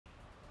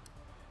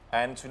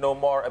And to know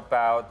more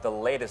about the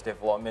latest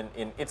development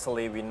in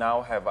Italy, we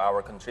now have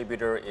our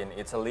contributor in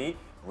Italy,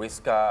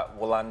 Rizka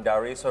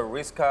Wulandari. So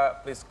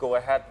Rizka, please go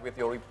ahead with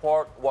your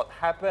report. What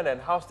happened and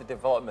how's the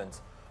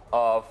development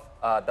of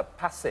the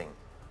passing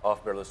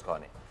of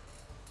Berlusconi?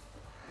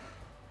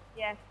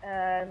 Yes,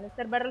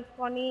 Mr.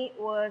 Berlusconi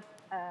was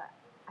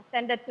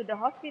attended to the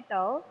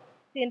hospital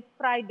since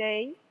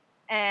Friday,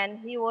 and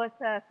he was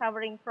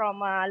suffering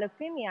from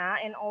leukemia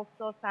and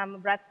also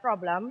some blood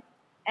problem.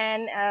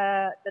 And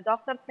the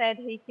doctor said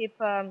he keep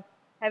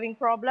having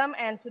problem,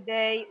 and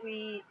today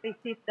we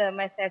received the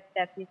message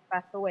that he's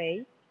passed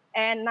away.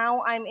 And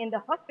now I'm in the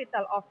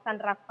hospital of San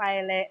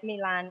Raffaele,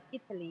 Milan,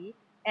 Italy.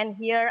 And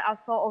here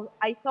also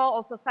I saw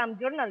also some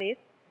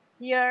journalists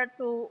here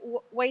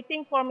to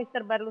waiting for Mr.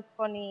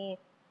 Berlusconi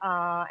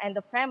and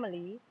the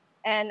family.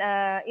 And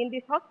in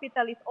this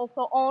hospital is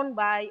also owned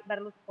by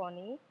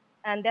Berlusconi,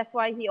 and that's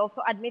why he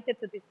also admitted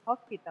to this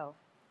hospital.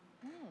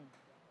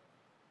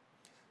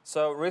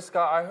 So Rizka,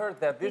 I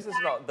heard that this is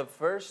not the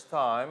first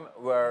time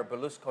where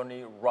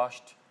Berlusconi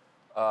rushed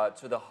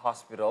to the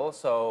hospital.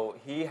 So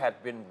he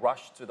had been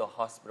rushed to the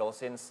hospital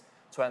since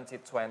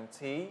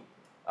 2020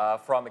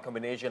 from a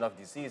combination of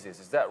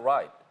diseases. Is that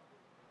right?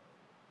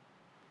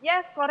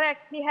 Yes,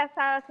 correct. He has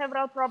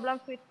several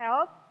problems with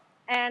health,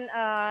 and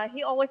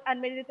he always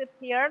admitted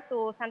here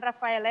to San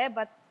Raffaele,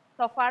 but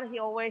so far he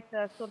always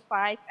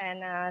survived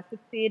and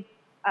succeed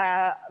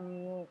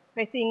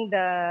facing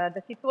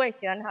the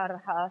situation,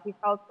 his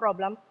health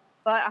problem.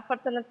 But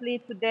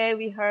unfortunately, today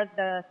we heard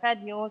the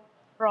sad news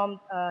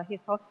from his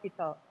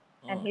hospital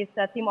and his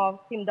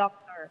team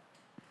doctor.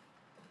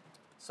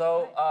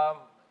 So,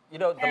 you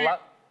know,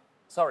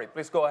 sorry,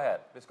 please go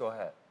ahead. Please go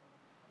ahead.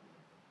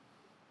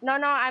 No,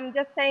 I'm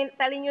just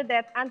telling you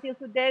that until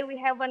today we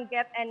haven't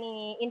get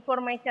any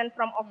information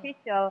from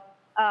official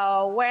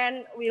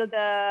when will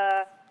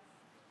the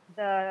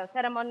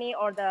ceremony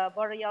or the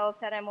burial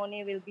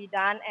ceremony will be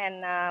done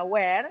and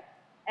where.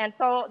 And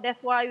so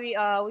that's why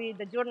we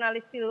the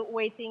journalists still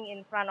waiting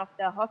in front of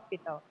the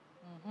hospital.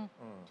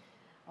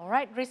 All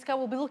right, Rizka,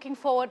 we'll be looking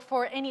forward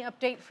for any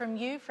update from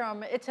you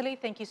from Italy.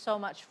 Thank you so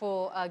much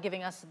for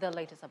giving us the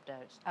latest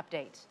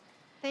update.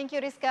 Thank you,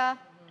 Rizka.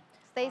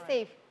 Stay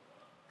safe.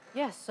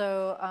 Yes,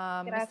 so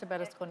Mr.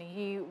 Berlusconi,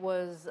 he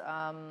was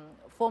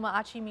former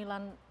AC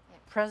Milan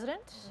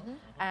president,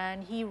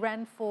 and he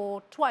ran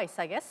for twice,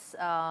 I guess,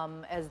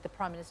 as the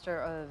Prime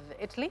Minister of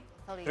Italy.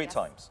 Three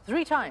times.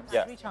 Three times.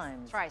 Yeah. Three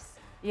times. Thrice.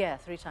 Yeah,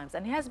 3 times.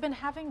 And he has been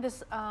having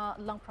this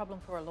lung problem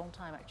for a long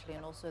time, actually,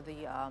 and also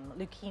the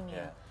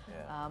leukemia.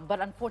 But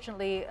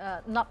unfortunately,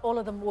 not all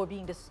of them were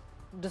being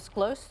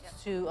disclosed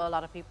to a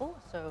lot of people.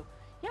 So,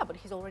 yeah, but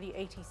he's already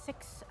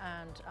 86,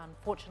 and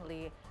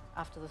unfortunately,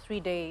 after the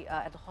 3-day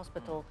at the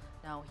hospital,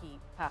 now he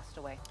passed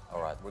away.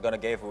 All right, we're going to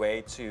give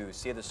away to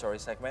See the Story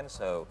segment.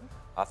 So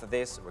after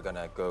this, we're going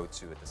to go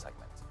to the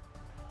segment.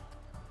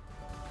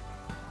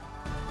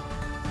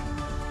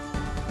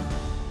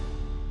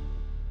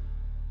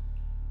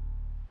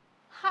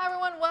 Hi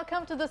everyone,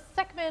 welcome to the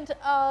segment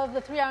of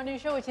the 3-Hour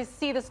News Show, which is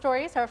See the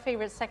Stories, our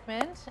favorite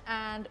segment.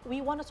 And we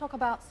want to talk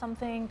about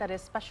something that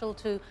is special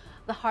to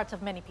the hearts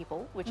of many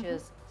people, which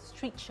is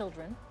street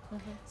children.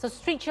 So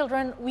street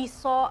children, we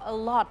saw a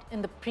lot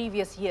in the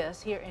previous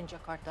years here in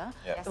Jakarta,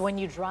 when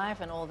you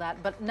drive and all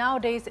that. But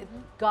nowadays it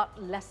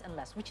got less and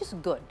less, which is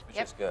good.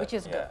 Which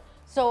is good.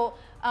 So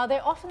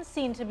they're often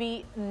seen to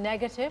be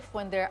negative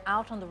when they're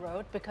out on the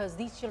road because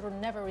these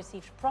children never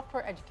received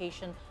proper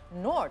education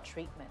nor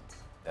treatment.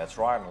 That's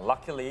right. And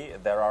luckily,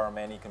 there are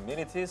many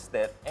communities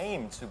that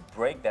aim to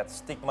break that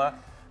stigma,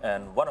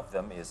 and one of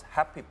them is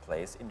Happy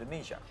Place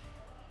Indonesia.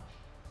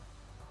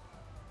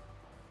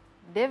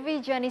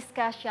 Devy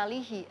Janisca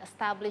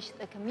established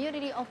a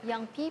community of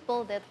young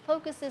people that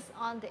focuses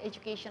on the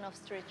education of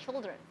street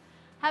children.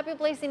 Happy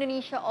Place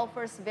Indonesia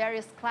offers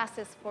various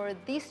classes for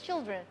these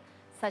children,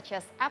 such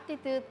as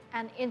aptitude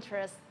and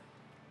interest,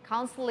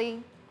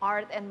 counseling,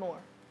 art, and more.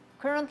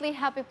 Currently,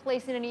 Happy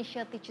Place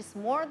Indonesia teaches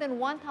more than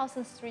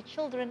 1,000 street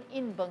children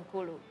in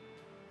Bengkulu.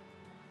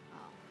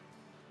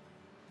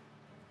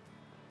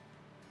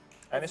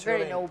 And it's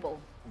very really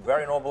noble.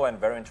 Very noble and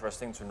very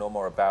interesting to know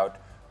more about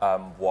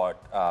what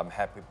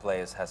Happy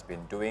Place has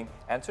been doing.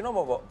 And to know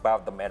more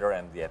about the matter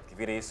and the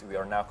activities, we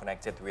are now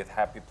connected with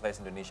Happy Place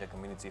Indonesia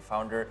community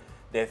founder,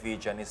 Devy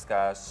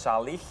Janisca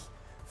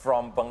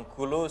from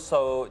Bengkulu.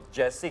 So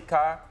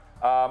Jessica,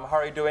 how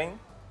are you doing?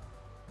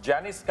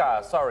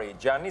 Janisca,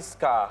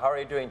 how are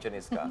you doing,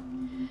 Janisca?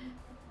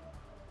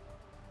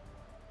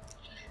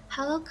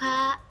 Hello,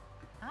 Kak.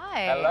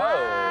 Hi. Hello.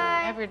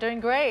 Hi. We're doing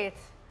great.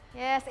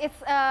 Yes, it's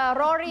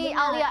Rory,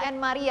 Alia, and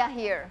Maria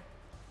here.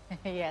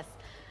 Yes.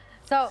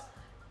 So,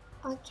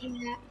 Okay.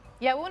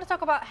 yeah, we want to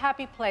talk about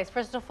Happy Place.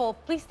 First of all,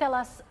 please tell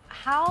us,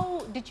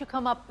 how did you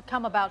come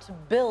about to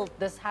build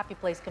this Happy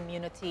Place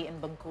community in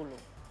Bengkulu?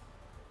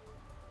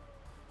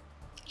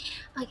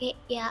 Okay,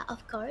 yeah,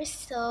 of course.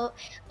 So,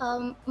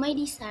 my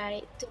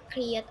desire to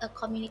create a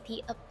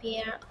community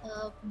appear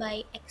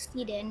by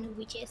accident,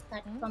 which is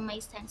start from my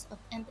sense of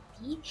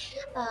empathy.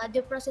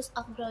 The process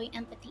of growing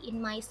empathy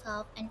in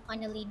myself and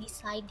finally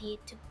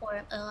decided to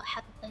form a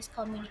happy place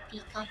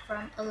community come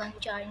from a long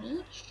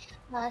journey.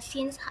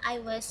 Since I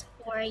was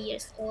 4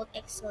 years old,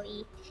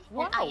 actually,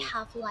 and I Wow.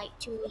 have like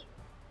to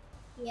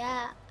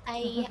yeah,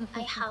 I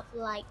have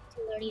like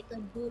two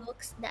little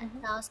books that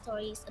tell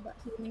stories about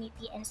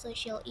humanity and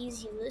social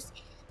issues.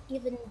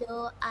 Even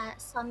though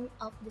some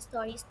of the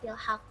stories still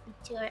have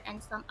picture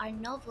and some are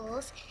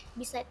novels.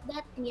 Besides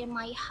that, near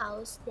my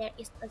house there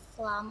is a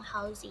slum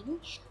housing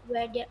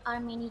where there are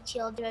many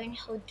children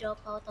who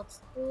drop out of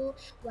school.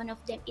 One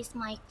of them is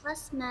my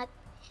classmate,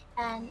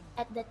 and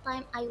at the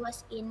time I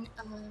was in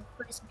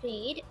first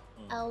grade.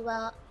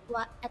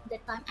 At the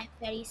time I'm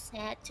very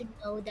sad to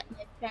know that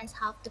my friends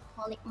have to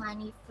collect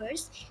money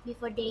first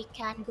before they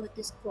can go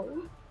to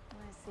school.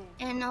 I see.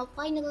 And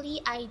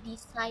finally, I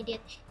decided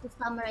to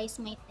summarize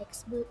my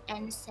textbook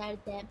and share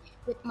them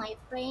with my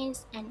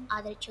friends and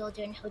other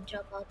children who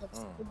drop out of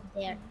school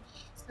there,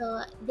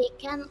 so they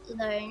can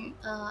learn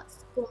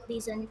school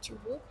lesson too.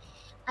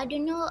 I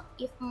don't know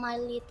if my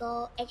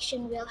little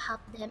action will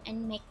help them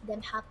and make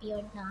them happy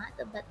or not,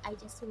 but I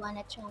just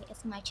wanna try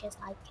as much as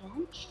I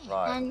can.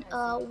 Right. And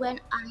I see.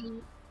 when I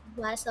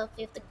was a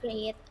fifth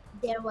grade,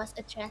 there was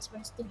a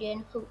transfer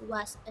student who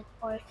was an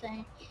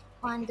orphan.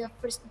 On the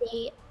first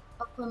day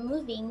of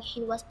moving,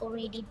 he was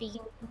already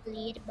being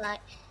bullied by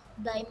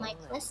my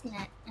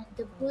classmate, and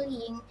the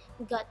bullying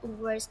got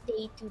worse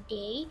day to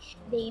day.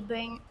 They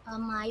burned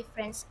my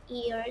friend's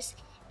ears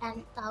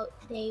and thought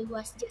they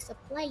was just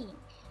playing.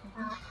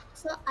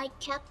 So I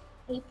kept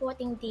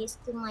reporting this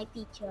to my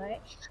teacher.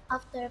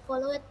 After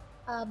followed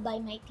by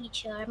my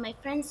teacher, my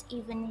friends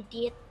even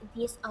did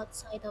this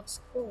outside of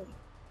school.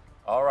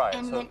 All right.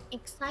 And So, when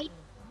excited,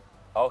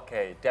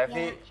 okay, yeah,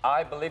 Devi,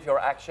 I believe your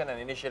action and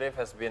initiative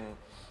has been,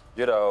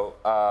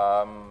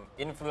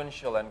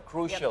 influential and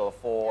crucial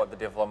for the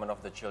development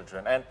of the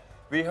children. And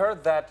we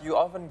heard that you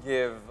often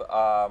give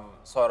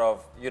sort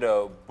of,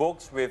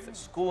 books with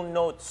school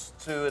notes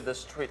to the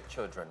street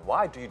children.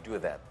 Why do you do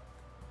that?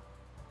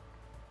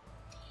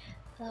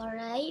 all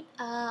right.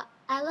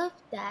 I love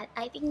that.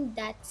 I think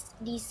that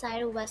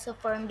desire was so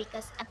firm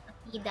because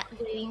empathy that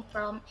growing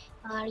from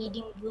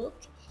reading book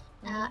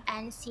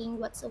and seeing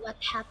what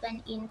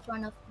happened in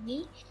front of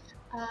me.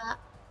 Uh,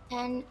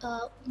 and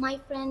my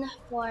friend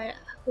for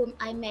whom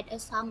I made a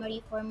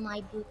summary for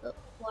my book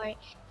for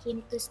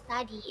him to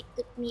study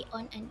took me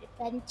on an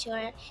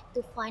adventure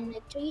to find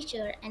the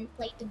treasure and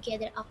play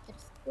together after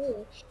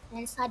school.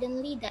 And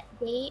suddenly that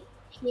day,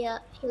 he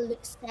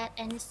looked sad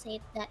and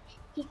said that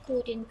he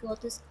couldn't go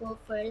to school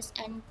first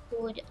and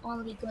could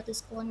only go to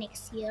school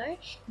next year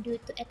due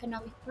to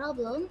economic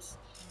problems.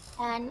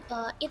 And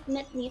it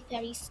made me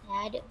very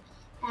sad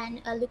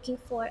and looking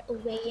for a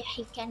way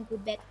he can go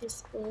back to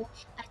school.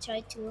 I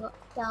tried to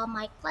tell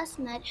my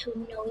classmate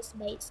who knows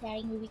by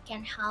sharing we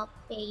can help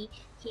pay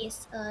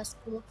his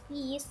school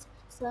fees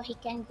so he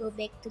can go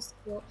back to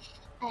school.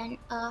 And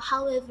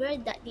however,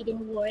 that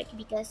didn't work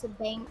because the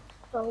bank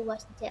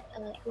was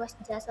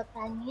just a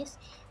panic.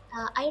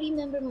 I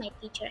remember my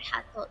teacher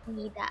had told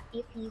me that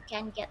if you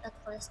can get a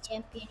class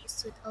champion, you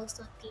should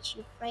also teach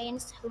your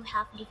friends who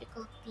have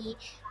difficulty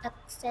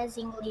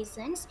accessing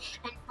lessons.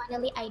 And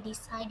finally, I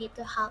decided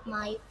to help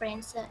my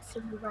friends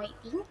through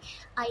writing.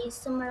 I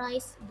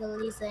summarized the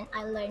lesson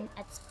I learned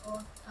at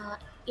school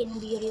in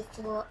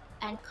beautiful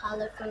and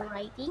colorful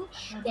writing.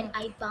 Then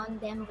I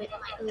bound them with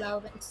my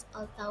allowance,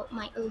 although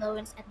my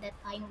allowance at that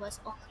time was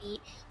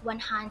only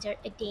 100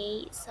 a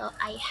day, so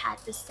I had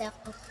to save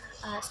up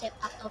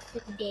a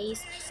few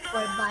days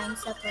for buying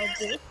several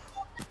books.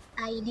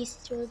 I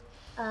distributed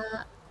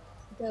uh,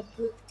 the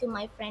book to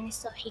my friend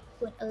so he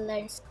could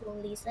learn school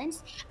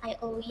lessons. I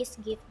always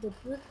give the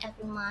book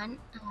every month,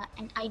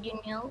 and I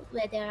don't know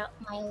whether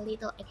my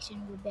little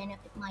action will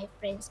benefit my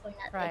friends or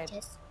not. Right.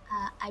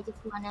 I just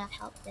wanna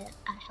help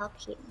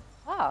him.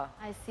 Wow.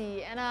 I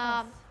see.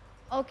 And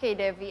okay,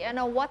 Devi. And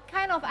what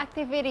kind of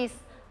activities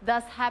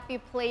does Happy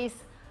Place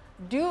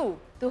do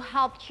to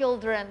help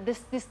children,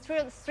 these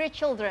street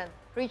children,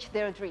 reach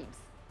their dreams?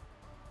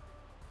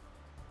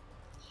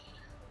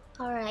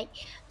 All right.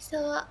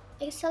 So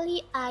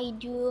actually, I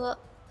do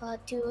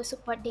to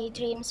support their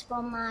dreams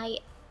from my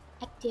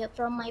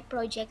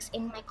projects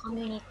in my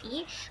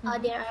community.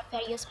 There are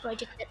various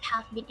projects that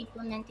have been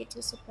implemented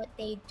to support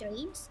their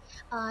dreams,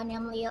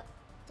 namely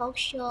talk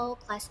show,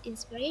 class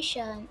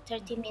inspiration,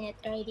 30-minute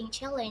reading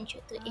challenge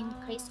to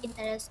increase Ah,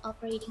 interest of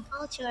reading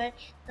culture,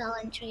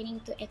 talent training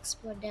to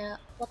explore the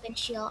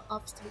potential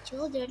of the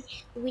children,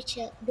 which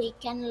they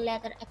can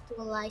later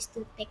actualize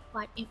to take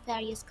part in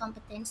various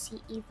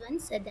competency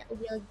events that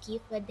will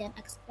give them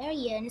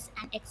experience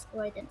and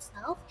explore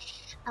themselves.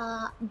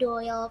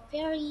 Doyle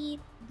fairy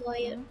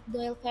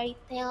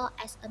tale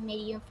as a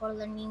medium for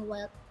learning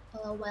while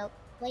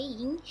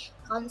playing,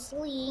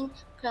 counseling,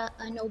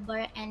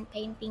 nobar and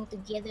painting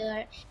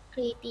together,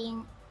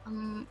 creating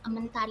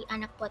Mentari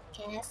Anak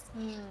podcast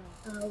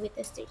with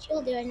the street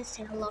children,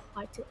 share love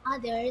art to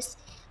others,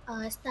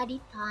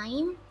 study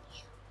time.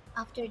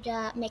 After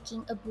that,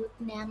 making a book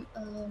named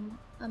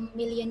A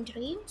Million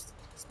Dreams,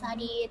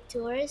 study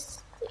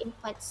tours to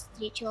invite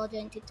street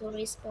children to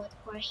tourist spots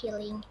for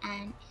healing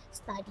and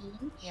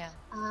studying. Yeah.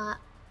 Uh,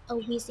 a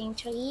Wishing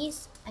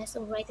Trees as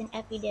a written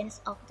evidence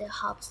of the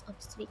hopes of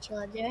street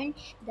children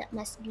that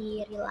must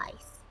be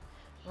realized.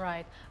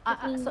 Right. I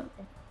So, think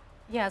that,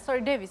 yeah,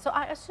 sorry, Davy. So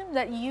I assume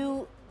that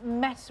you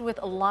met with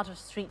a lot of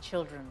street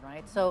children,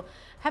 right? So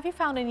have you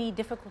found any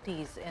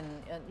difficulties in,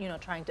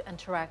 trying to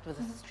interact with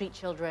the street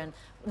children,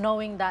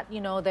 knowing that,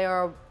 they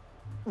are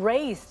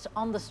raised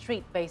on the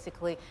street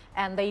basically,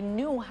 and they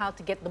knew how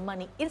to get the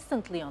money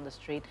instantly on the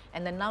street,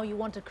 and then now you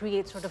want to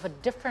create sort of a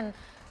different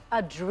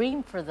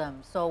dream for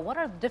them. So what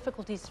are the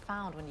difficulties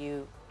found when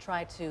you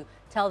try to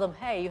tell them,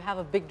 hey, you have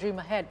a big dream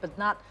ahead, but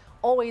not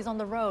always on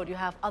the road, you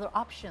have other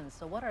options.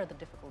 So what are the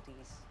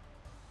difficulties?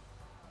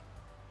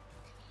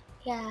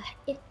 yeah,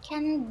 it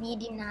can be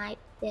denied.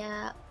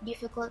 The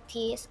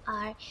difficulties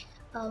are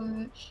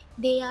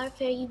they are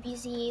very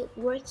busy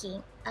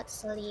working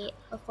actually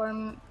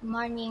from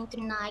morning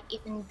to night,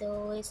 even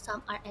though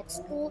some are at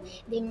school,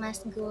 they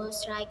must go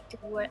straight to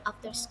work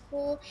after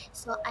school.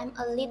 So I'm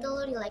a little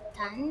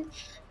reluctant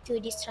to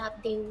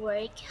disrupt their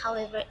work.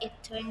 However, it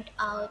turned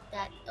out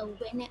that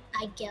when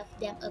I gave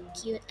them a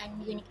cute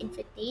and unique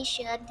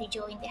invitation to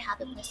join the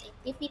Happy Place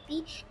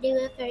activity, they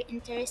were very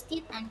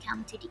interested and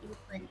come to the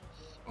event.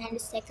 And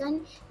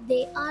second,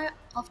 they are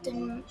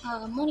often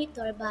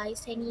monitored by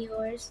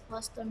seniors,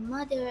 foster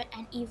mother,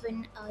 and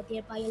even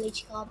their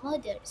biological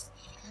mothers,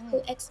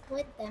 who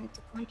exploit them to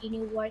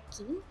continue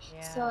working,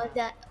 so Yeah.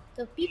 that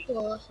the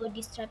people who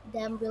disrupt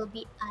them will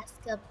be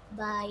asked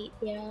by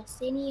their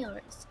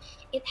seniors.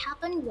 It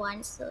happened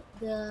once.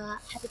 The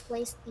Happy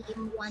Place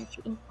team want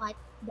to invite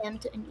them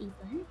to an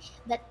event,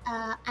 but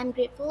I'm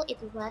grateful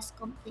it was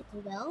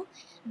completed well.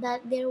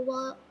 But there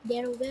were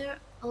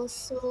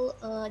also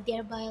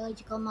their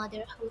biological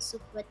mother who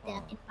support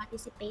them in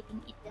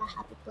participating in the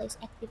Happy Place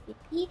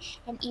activity,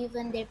 and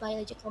even their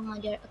biological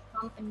mother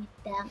accompanied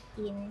them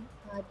in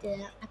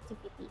the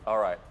activity. All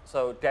right.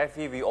 So,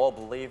 Devi, we all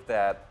believe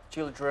that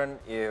children,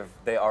 if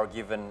they are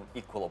given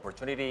equal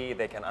opportunity,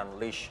 they can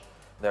unleash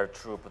their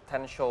true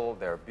potential,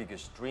 their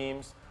biggest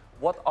dreams.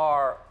 What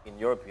are, in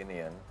your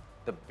opinion,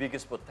 the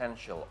biggest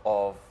potential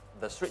of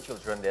the street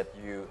children that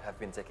you have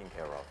been taking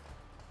care of?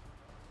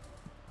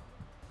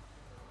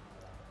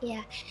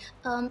 Yeah,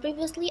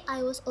 previously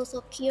I was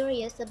also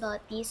curious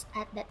about this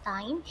at that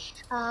time.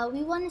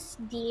 We once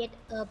did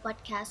a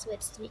podcast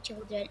with street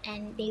children,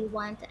 and they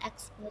want to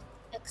export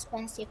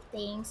expensive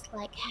things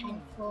like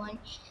handphone.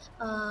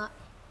 Uh,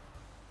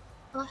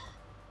 oh,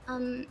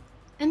 um,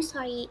 I'm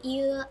sorry,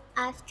 you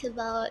asked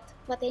about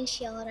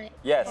potential, right?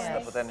 Yes, the Right.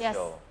 Yes. Yes.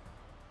 potential.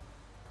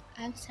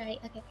 I'm sorry.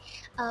 Okay.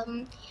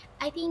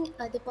 I think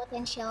the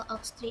potential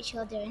of street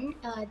children,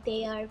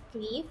 they are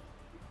brave,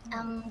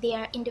 they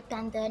are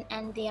independent,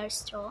 and they are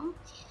strong.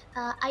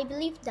 I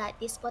believe that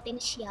this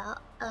potential,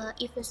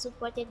 if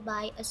supported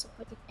by a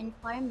supportive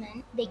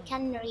environment, they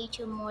can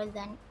reach more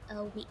than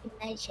we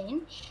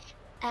imagine,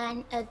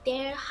 and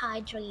their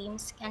high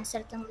dreams can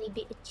certainly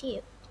be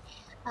achieved.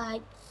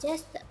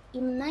 Just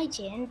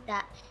imagine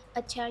that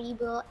a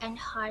terrible and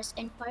harsh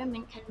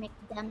environment can make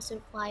them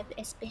survive,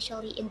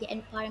 especially in the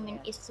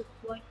environment is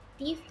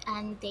supportive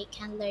and they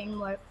can learn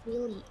more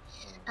freely.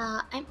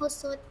 I'm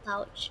also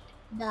touched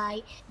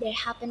by their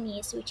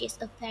happiness, which is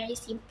a very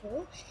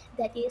simple.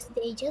 That is,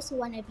 they just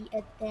want to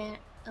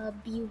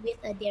be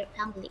with their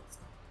families.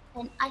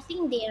 And I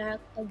think they are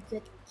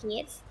good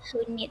kids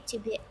who need to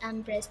be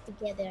embraced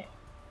together.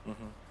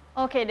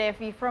 Okay,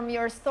 Devi, from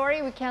your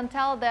story, we can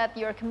tell that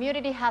your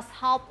community has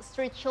helped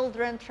street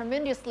children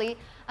tremendously,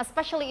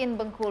 especially in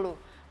Bengkulu.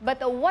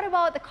 But what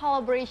about the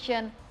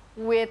collaboration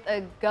with a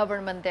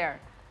government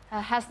there?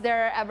 Has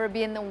there ever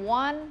been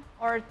one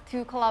or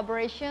two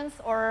collaborations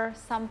or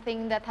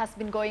something that has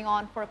been going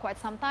on for quite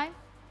some time?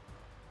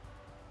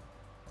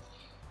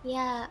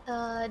 Yeah,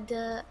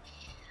 the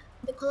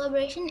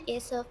collaboration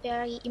is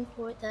very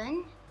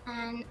important,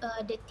 and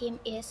the team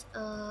is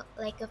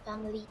like a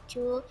family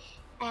too.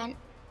 And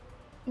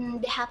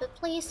the Happy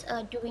Place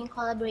doing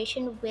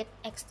collaboration with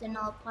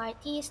external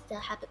parties. The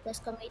Happy Place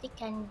community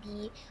can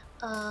be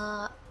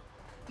uh,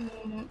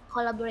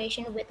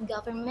 collaboration with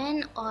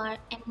government or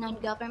and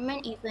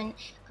non-government, even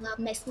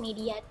mass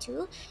media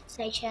too,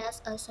 such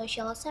as a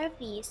social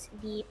service,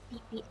 the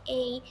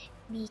PPA,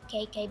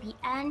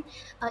 BKKBN,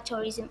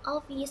 Tourism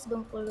Office,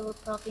 Bengkulu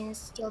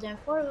Province Children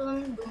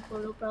Forum,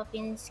 Bengkulu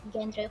Province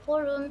Gendre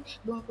Forum,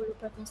 Bengkulu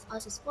Province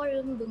OSIS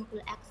Forum,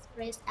 Bengkulu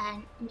Express,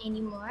 and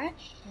many more.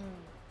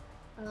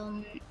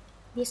 Um,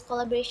 this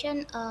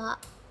collaboration,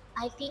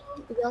 I think,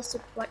 will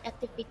support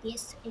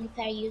activities in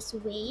various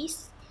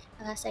ways.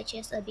 such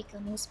as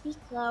becoming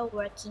speaker,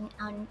 working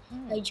on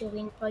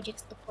joint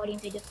projects according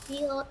to the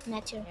field,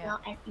 material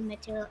and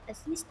immaterial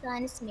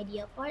assistance,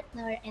 media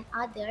partner, and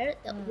other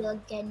that will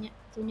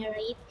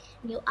generate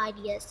new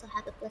ideas so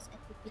Happy Place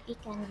activity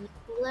can be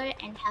cooler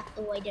and have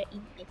a wider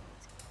impact.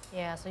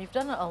 Yeah, so you've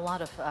done a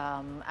lot of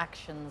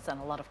actions and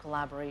a lot of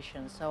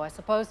collaborations. So I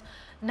suppose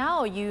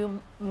now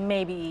you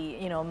maybe,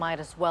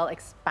 might as well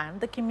expand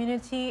the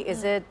community.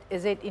 Is it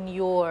in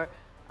your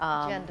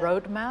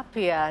roadmap?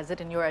 Yeah, is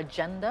it in your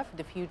agenda for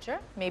the future?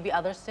 Maybe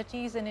other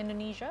cities in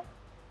Indonesia?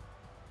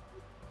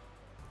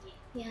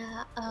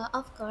 Yeah,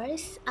 of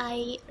course.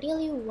 I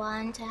really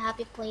want a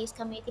Happy Place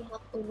community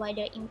have a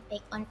wider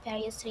impact on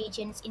various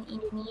regions in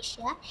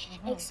Indonesia.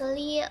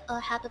 Actually, a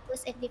Happy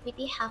Place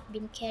activity have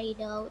been carried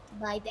out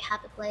by the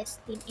Happy Place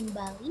team in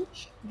Bali.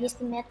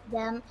 This made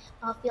them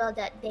feel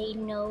that they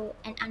know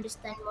and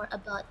understand more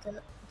about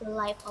the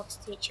life of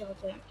street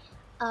children.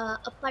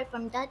 Apart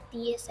from that,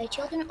 these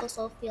children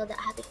also feel that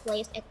Happy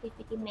Place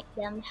activity make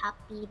them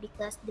happy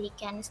because they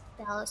can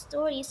tell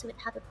stories with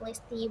Happy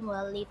Place team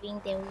while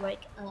leaving their work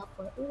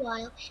for a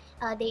while.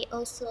 They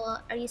also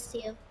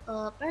receive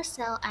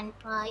parcel and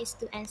prize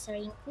to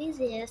answering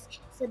quizzes,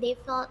 so they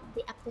felt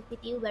the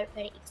activity were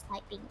very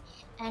exciting.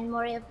 And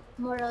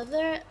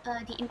moreover,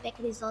 the impact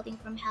resulting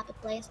from Happy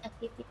Place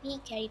activity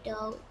carried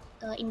out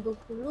in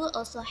Bengkulu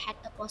also had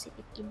a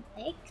positive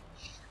impact.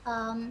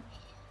 Um,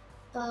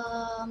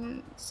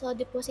 so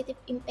the positive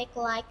impact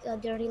like the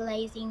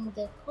realizing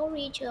the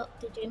courage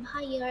to dream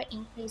higher,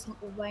 increasing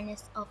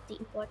awareness of the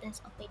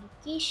importance of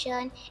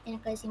education,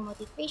 increasing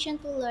motivation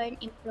to learn,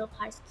 improve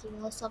hard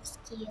skill, soft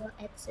skill,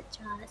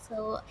 etc.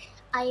 So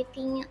I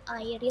think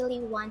I really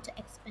want to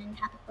expand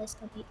Happy Place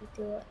community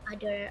to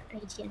other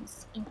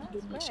regions in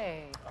Indonesia.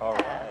 Great. All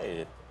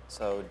right.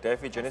 So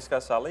Devy Janisca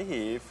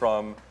Salihi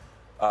from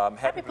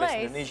Happy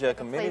Place Indonesia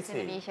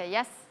community. Indonesia,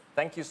 yes.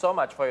 Thank you so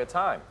much for your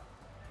time.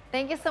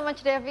 Thank you so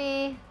much,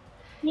 Devy.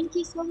 Thank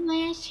you so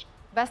much.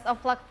 Best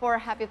of luck for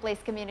Happy Place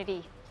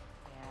community.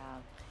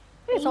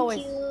 Yeah.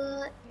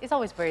 It's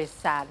always very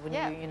sad when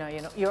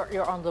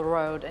you're on the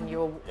road and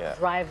you're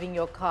driving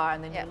your car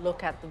and then you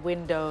look at the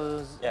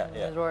windows and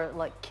there are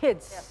like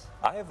kids.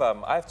 I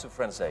have two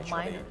friends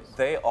actually. Minors.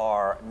 They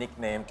are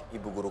nicknamed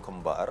Ibu Guru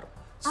Kembar.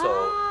 So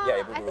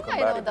Ibu Guru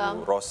Kembar,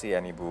 Ibu Rosi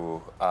and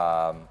Ibu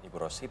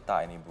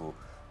Rosita and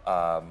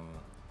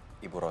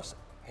Ibu Ros.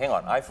 Hang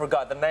on, I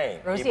forgot the name.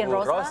 Rosie and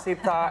Ibu Rosa?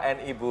 Rosita and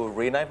Ibu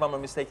Rina, if I'm not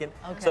mistaken.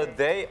 So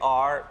they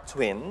are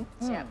twins,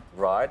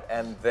 right?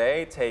 And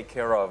they take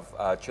care of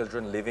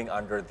children living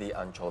under the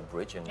Ancol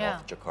Bridge in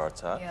North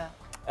Jakarta.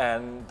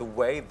 And the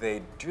way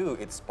they do,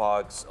 it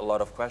sparks a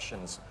lot of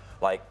questions.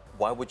 Like,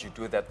 why would you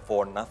do that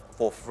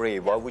for free?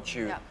 Why would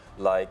you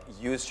like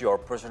use your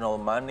personal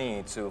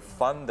money to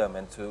fund them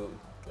and to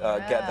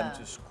get them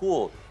to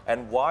school?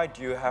 And why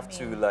do you have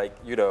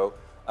to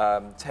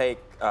take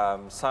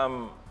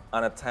some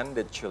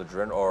unattended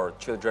children or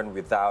children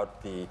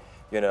without the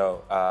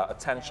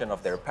attention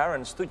of their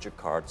parents to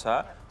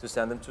Jakarta to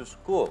send them to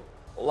school?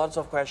 Lots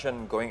of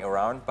questions going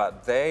around,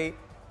 but they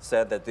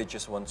said that they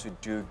just want to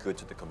do good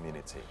to the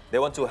community. They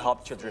want to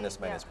help children as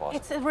many as possible.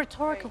 It's a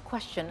rhetorical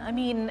question. I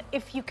mean,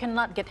 if you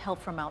cannot get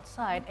help from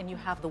outside and you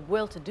have the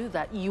will to do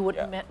that, you would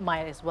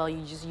might as well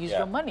you just use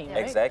your money, right?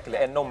 Exactly.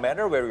 And no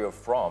matter where you're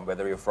from,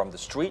 whether you're from the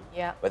street,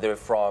 whether you're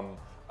from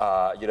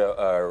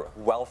a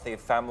wealthy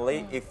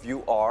family, if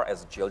you are,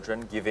 as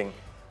children, given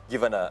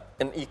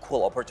an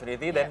equal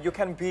opportunity, then you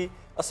can be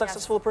a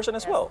successful person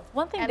as well.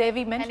 One thing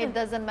Devy mentioned... And it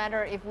doesn't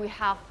matter if we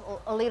have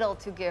a little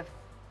to give.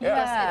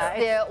 Because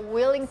they're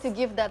willing to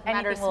give that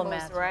matters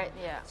most, right?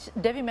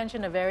 Devy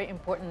mentioned a very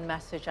important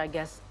message, I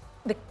guess.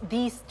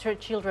 These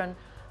children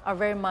are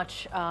very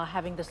much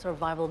having the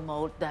survival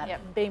mode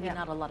that maybe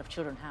not a lot of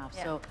children have.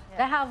 So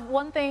they have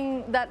one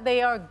thing that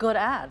they are good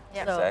at.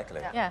 So,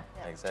 exactly.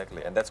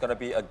 Exactly. And that's going to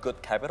be a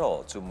good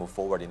capital to move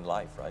forward in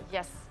life, right?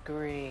 Yes.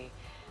 Agree.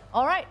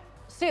 All right.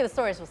 See, the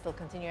stories will still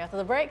continue after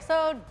the break,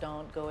 so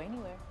don't go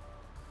anywhere.